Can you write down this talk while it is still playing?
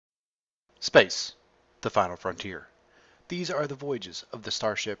Space, the final frontier. These are the voyages of the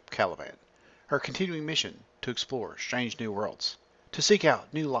starship Caliban, her continuing mission to explore strange new worlds, to seek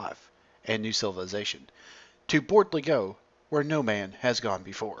out new life and new civilization, to boldly go where no man has gone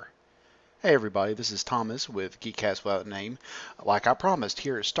before. Hey everybody, this is Thomas with Geekcast Without a Name. Like I promised,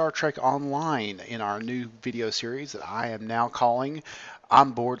 here is Star Trek Online in our new video series that I am now calling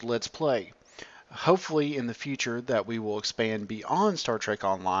On Board Let's Play. Hopefully in the future that we will expand beyond Star Trek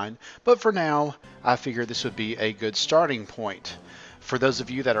Online, but for now I figure this would be a good starting point. For those of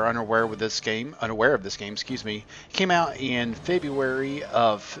you that are unaware of this game, it came out in February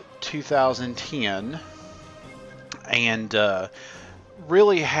of 2010 and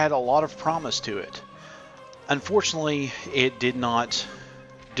really had a lot of promise to it. Unfortunately, it did not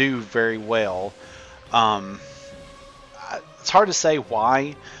do very well. It's hard to say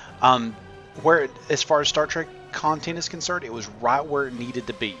why. As far as Star Trek content is concerned, it was right where it needed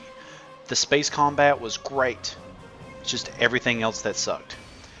to be. The space combat was great. It's just everything else that sucked.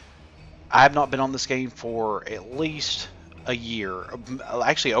 I have not been on this game for at least a year,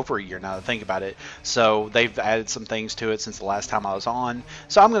 actually over a year now that I think about it. So they've added some things to it since the last time I was on.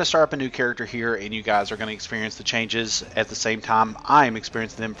 So I'm going to start up a new character here, and you guys are going to experience the changes at the same time I am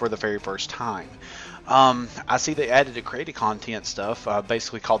experiencing them for the very first time. I see they added a creative content stuff,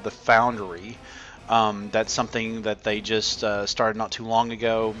 basically called the Foundry. That's something that they just started not too long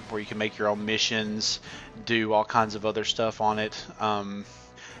ago, where you can make your own missions, do all kinds of other stuff on it.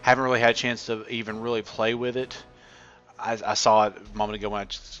 Haven't really had a chance to even really play with it. I saw it a moment ago when I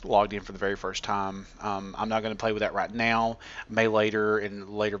just logged in for the very first time. I'm not going to play with that right now. May later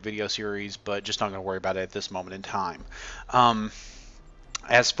in later video series, but just not going to worry about it at this moment in time.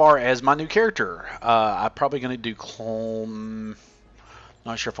 As far as my new character, I'm probably going to do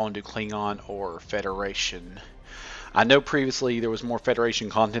not sure if I want to do Klingon or Federation. I know previously there was more Federation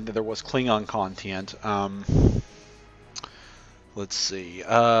content than there was Klingon content. Let's see.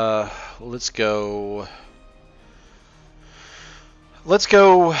 Let's go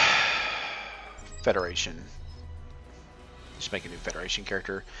Federation. Just make a new Federation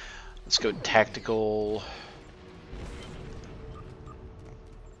character. Let's go tactical.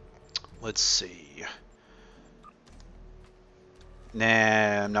 Let's see.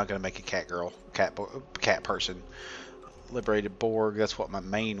 Nah, I'm not gonna make a cat person. Liberated Borg. That's what my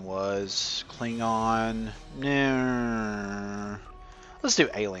main was. Klingon. Nah. Let's do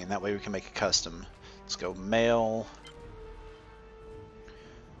alien. That way we can make a custom. Let's go male.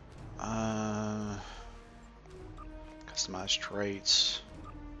 Customize traits.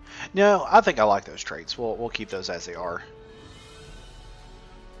 No, I think I like those traits. We'll keep those as they are.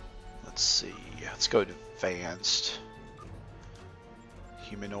 Let's see. Let's go to advanced.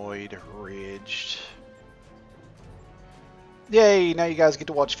 Humanoid, ridged. Yay! Now you guys get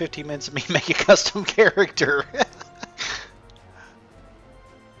to watch 15 minutes of me make a custom character.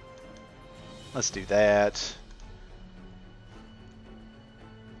 Let's do that.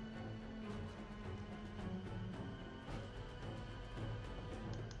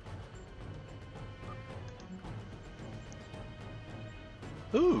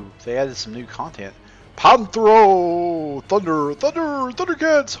 Ooh, they added some new content. Panthro! Thunder! Thunder!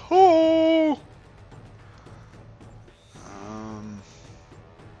 Thundercats! Ho!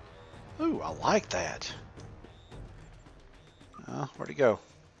 Ooh, I like that. Where'd he go?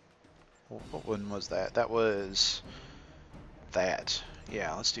 What one was that? That was that.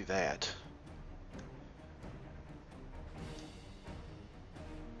 Yeah, let's do that.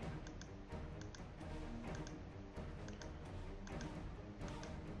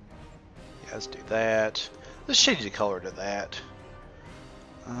 Let's do that. Let's change the color to that.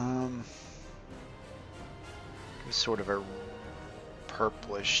 It's sort of a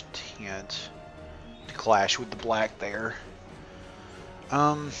purplish tint to clash with the black there.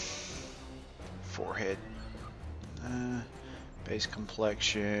 Forehead. Base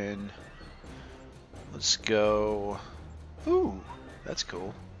complexion. Let's go. Ooh, that's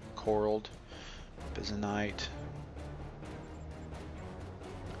cool. Coraled. Bisonite.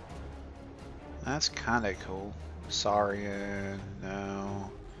 That's kind of cool. Saurian,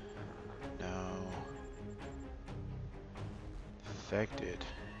 no. Affected.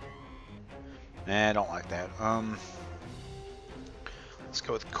 Nah, I don't like that. Let's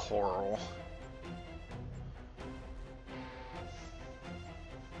go with coral.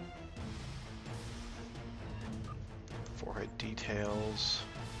 Forehead details.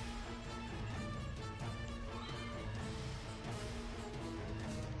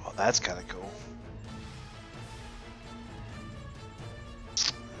 Oh, that's kind of cool.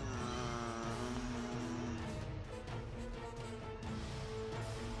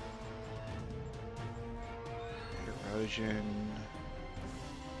 corrosion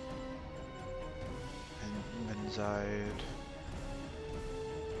and benzide.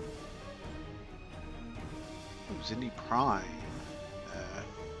 Ooh, Zindi Prime.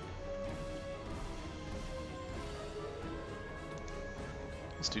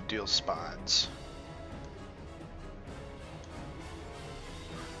 Let's do deal spines.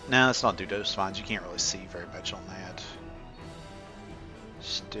 No, let's not do those spines. You can't really see very much on that.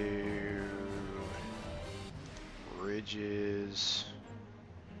 Let's do ridges.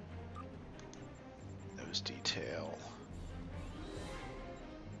 Nose detail.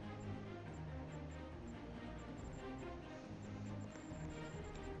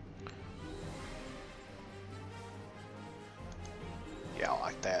 Yeah, I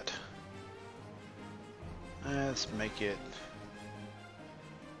like that. Let's make it...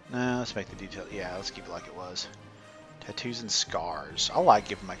 No, let's make the detail... Yeah, let's keep it like it was. Tattoos and scars. I like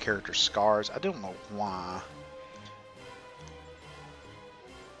giving my character scars. I don't know why.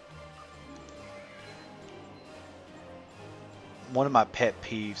 One of my pet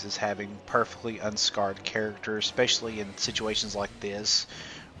peeves is having perfectly unscarred characters, especially in situations like this,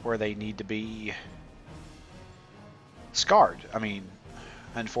 where they need to be scarred. I mean,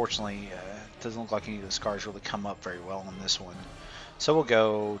 unfortunately, it doesn't look like any of the scars really come up very well on this one. So we'll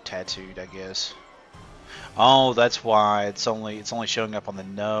go tattooed, I guess. Oh, that's why it's only showing up on the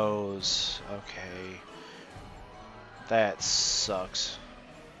nose. Okay, that sucks.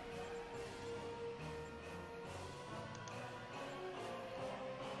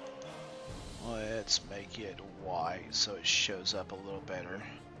 Let's make it white so it shows up a little better.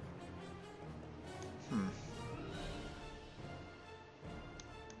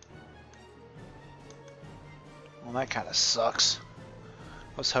 Well, that kind of sucks.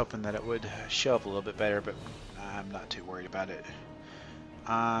 I was hoping that it would show up a little bit better, but I'm not too worried about it.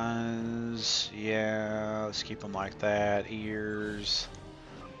 Eyes, yeah, let's keep them like that. Ears.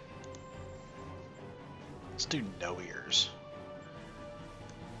 Let's do no ears.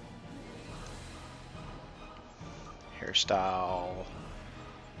 Hairstyle.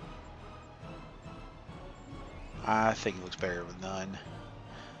 I think it looks better with none.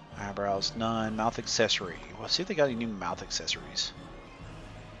 Eyebrows, none. Mouth accessory. Well, see if they got any new mouth accessories.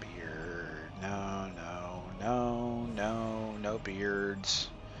 Beard. No, no, no, no, no beards.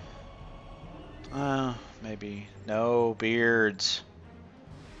 Maybe. No beards.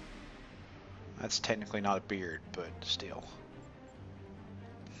 That's technically not a beard, but still.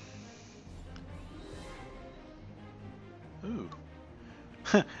 Ooh.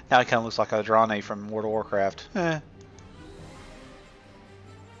 Now it kind of looks like a Adrane from World of Warcraft. Now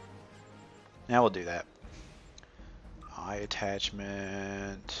we'll do that. Eye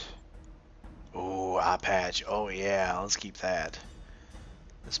attachment. Oh, eye patch. Oh yeah, let's keep that.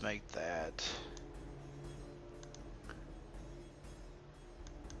 Let's make that.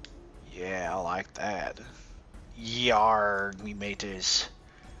 Yeah, I like that. Yarg, me mateys.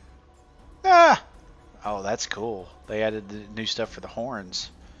 Ah! Oh, that's cool. They added the new stuff for the horns.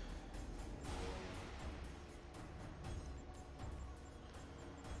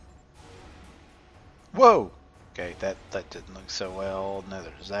 Whoa! Okay, that didn't look so well. No,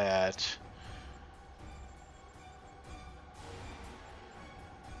 there's that.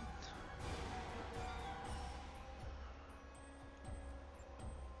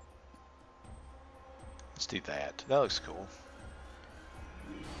 Let's do that. That looks cool.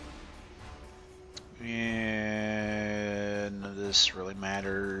 Yeah, none of this really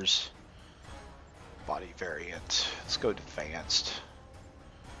matters. Body variant. Let's go advanced.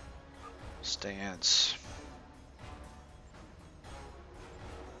 Stance.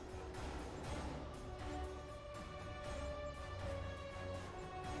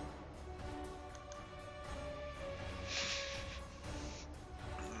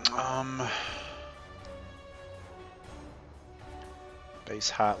 Base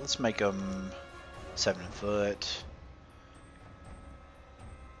height. Let's make them 7 foot.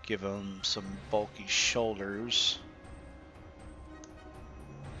 Give them some bulky shoulders.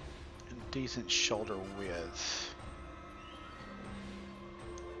 And decent shoulder width.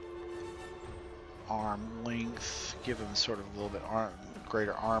 Arm length. Give them sort of a little bit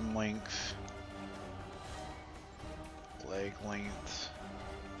greater arm length. Leg length.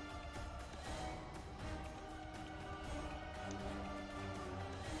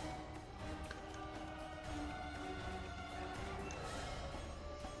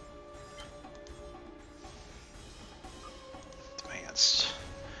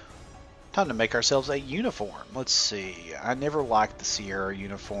 Time to make ourselves a uniform. Let's see. I never liked the Sierra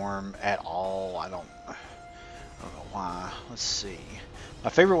uniform at all. I don't know why. Let's see. My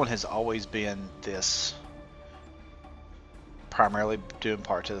favorite one has always been this primarily due in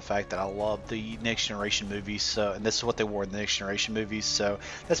part to the fact that I love the Next Generation movies, so, and this is what they wore in the Next Generation movies, so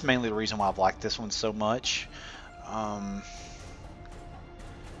that's mainly the reason why I've liked this one so much.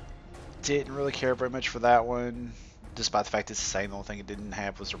 Didn't really care very much for that one, despite the fact it's the same. The only thing it didn't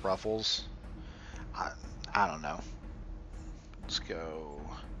have was the ruffles. I don't know. Let's go.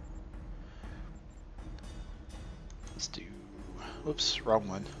 Let's do. Whoops, wrong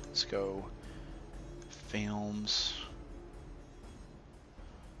one. Let's go. Films.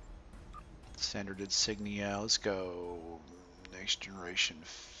 Standard insignia. Let's go. Next Generation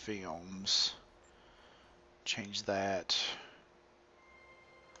films. Change that.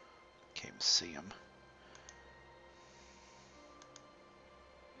 Can't even see them.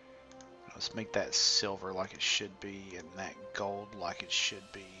 Let's make that silver like it should be, and that gold like it should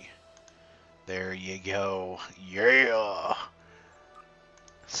be. There you go. Yeah!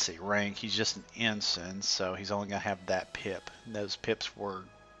 Let's see, rank. He's just an ensign, so he's only going to have that pip. And those pips were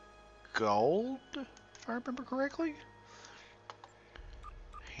gold, if I remember correctly.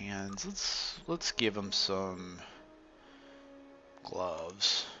 Hands. Let's give him some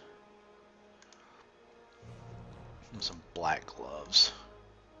gloves. And some black gloves.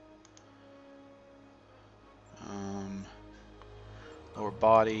 Lower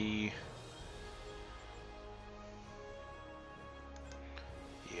body.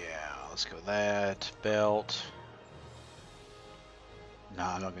 Yeah, let's go with that. Belt.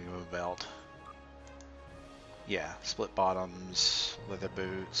 Nah, I'm not gonna go with a belt. Yeah, split bottoms, leather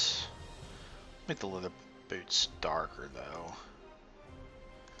boots. Make the leather boots darker though.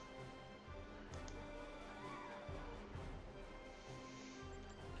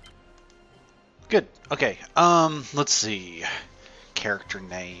 Good. Okay. Let's see. Character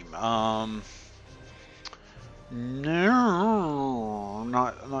name. No,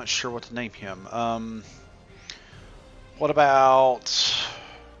 not sure what to name him. What about?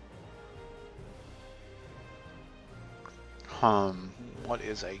 What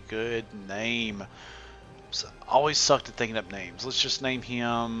is a good name? Always sucked at thinking up names. Let's just name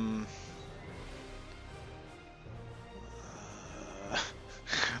him.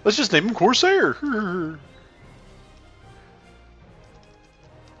 Let's just name him Corsair.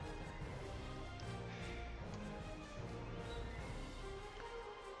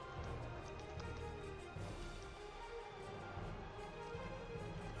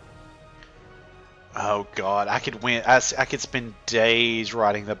 Oh god, I could win. I could spend days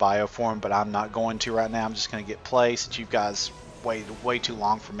writing the bio for him, but I'm not going to right now. I'm just going to get play since you guys waited way too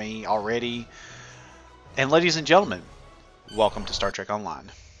long for me already. And ladies and gentlemen, welcome to Star Trek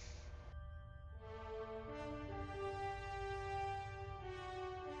Online.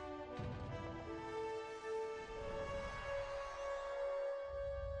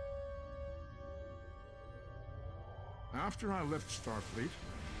 After I left Starfleet,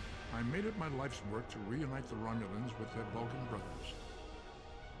 I made it my life's work to reunite the Romulans with their Vulcan brothers.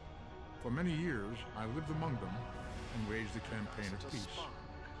 For many years, I lived among them and waged a campaign of peace.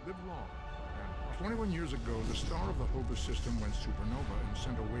 Lived long. And 21 years ago, the star of the Hova system went supernova and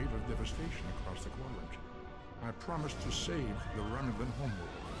sent a wave of devastation across the quadrant. I promised to save the Romulan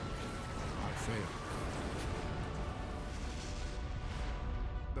homeworld. I failed.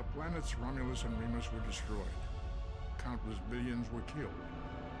 The planets Romulus and Remus were destroyed. Countless billions were killed.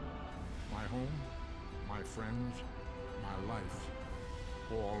 My home, my friends, my life,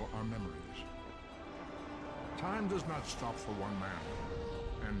 all are memories. Time does not stop for one man,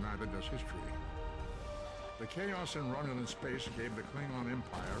 and neither does history. The chaos in Romulan space gave the Klingon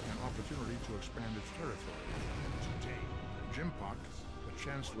Empire an opportunity to expand its territory. Today, Jimpak, the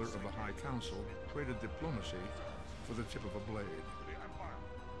Chancellor of the High Council, traded diplomacy for the tip of a blade.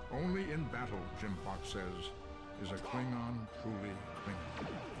 Only in battle, Jimpak says, is a Klingon truly Klingon.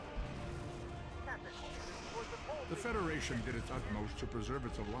 The Federation did its utmost to preserve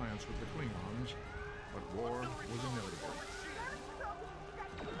its alliance with the Klingons, but war was inevitable.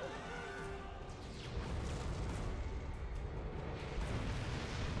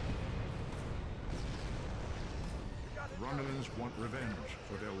 The Romulans want revenge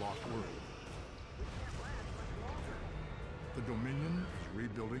for their lost world. The Dominion is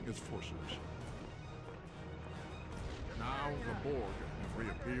rebuilding its forces. Now the Borg have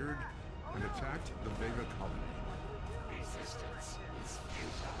reappeared and attacked the Vega colony. Resistance is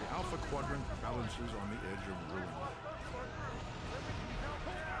futile. The Alpha Quadrant balances on the edge of ruin.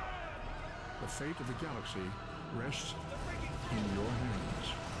 The fate of the galaxy rests in your hands.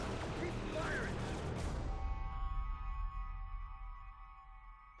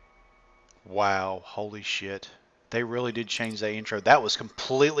 Wow, holy shit. They really did change that intro. That was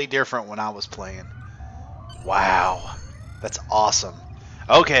completely different when I was playing. Wow. That's awesome.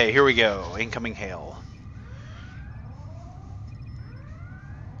 Okay, here we go. Incoming hail.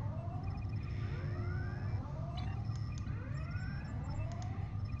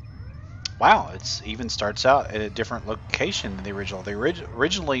 Wow, it's even starts out at a different location than the original.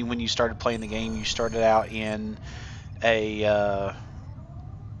 Originally, when you started playing the game, you started out in a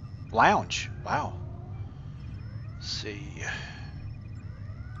lounge. Wow. Let's see.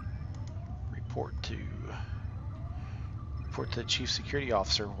 Report to the chief security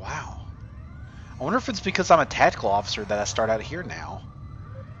officer. Wow. I wonder if it's because I'm a tactical officer that I start out here now.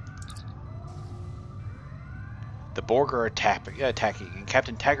 The Borg are attacking, and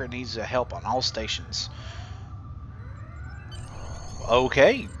Captain Taggart needs help on all stations.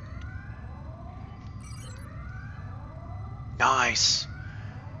 Okay. Nice.